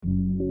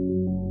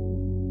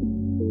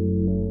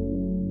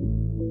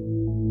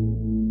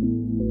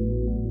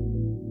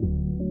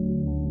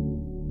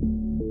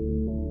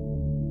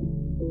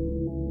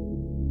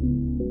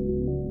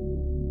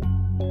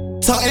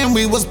Thoughtin'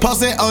 we was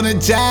posted on a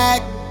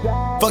jack.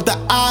 Fuck the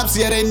ops,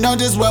 yeah, they know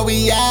just where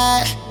we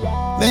at.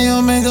 They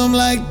don't make them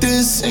like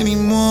this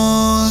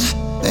anymore.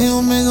 They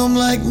don't make them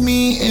like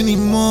me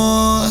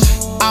anymore.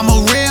 I'm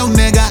a real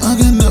nigga, I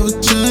can never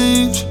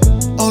change.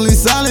 Only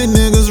solid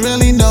niggas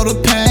really know the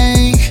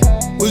pain.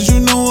 What you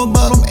know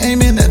about them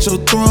aiming at your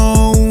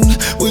throne?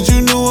 What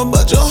you know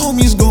about your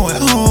homies going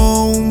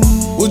home?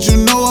 What you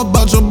know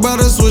about your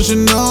brother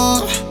switching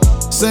up?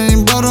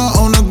 Same brother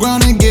on the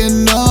ground and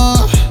getting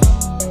up.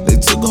 They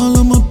took all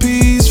of my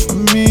peace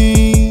from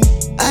me.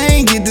 I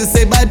ain't get to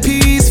say bye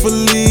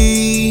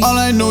peacefully. All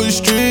I know is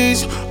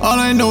streets, all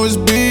I know is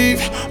beef.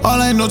 All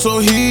I know so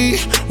he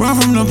run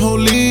from the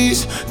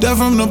police, death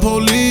from the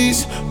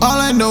police.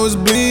 All I know is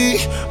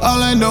bleed,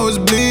 all I know is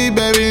bleed,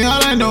 baby.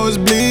 All I know is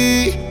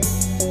bleed.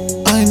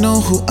 I know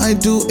who I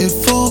do it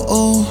for.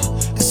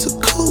 It's a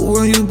cold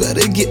world, you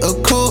better get a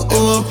coat.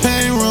 And my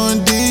pain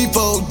run deep,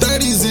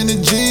 430s in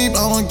the Jeep.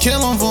 I wanna kill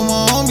them for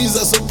my homies,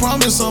 that's a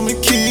promise I'ma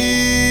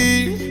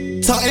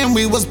keep. Thoughtin'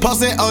 we was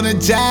posted on a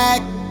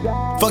jack.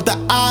 Fuck the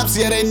ops,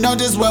 yeah, they know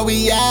just where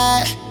we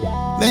at.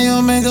 They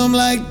don't make them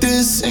like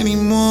this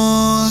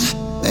anymore.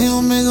 They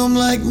don't make them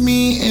like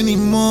me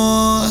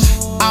anymore.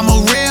 I'm a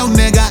real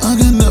nigga, I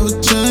can never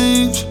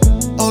change.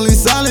 Only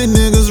solid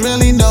niggas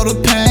really know the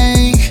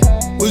pain.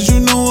 What you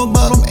know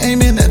about them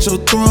aiming at your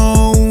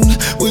throne?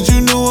 What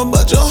you know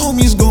about your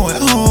homies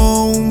going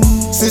home?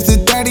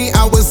 60-30,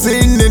 I was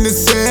sitting in the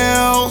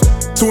cell.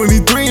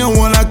 23 and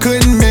 1, I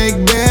couldn't make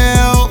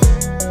bail.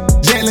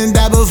 Jalen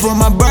died before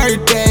my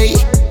birthday.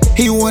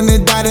 He wouldn't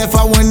have died if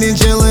I wasn't in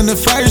jail in the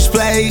first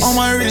place. On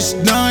my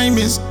wrist,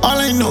 diamonds, all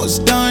I know is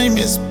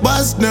diamonds.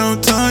 Bust down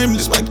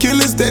timeless, my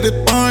killers, they the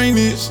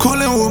finest.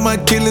 Coolin' with my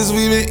killers,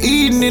 we been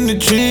eating in the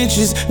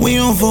trenches. We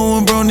on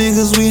phone, bro,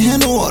 niggas, we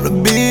handle all the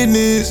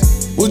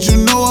business. What you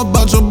know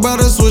about your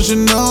brother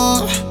switching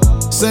up?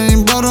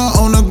 Same brother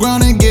on the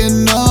ground and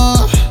getting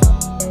up.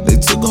 They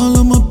took all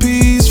of my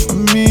peace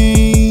from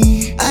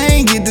me. I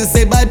ain't get to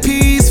say bye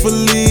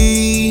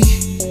peacefully.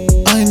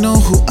 I know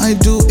who I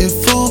do it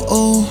for.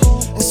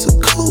 It's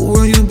a cold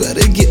world, you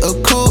better get a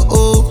coat.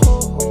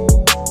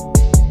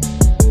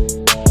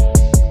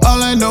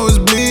 All I know is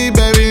bleed,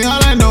 baby,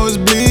 all I know is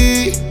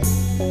bleed.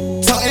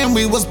 Thoughtin'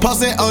 we was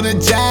posted on a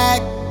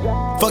jack.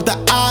 Fuck the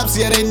ops,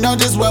 yeah, they know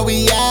just where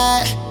we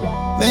at.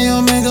 They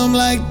don't make them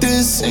like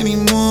this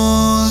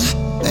anymore.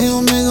 They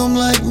don't make them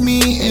like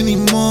me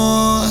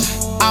anymore.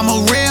 I'm a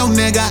real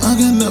nigga, I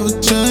can never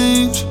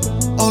change.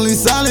 Only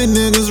solid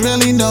niggas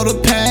really know the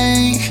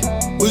pain.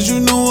 What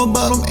you know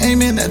about them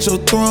aiming at your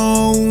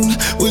throne?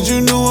 What you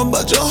know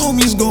about your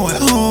homies going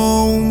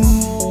home?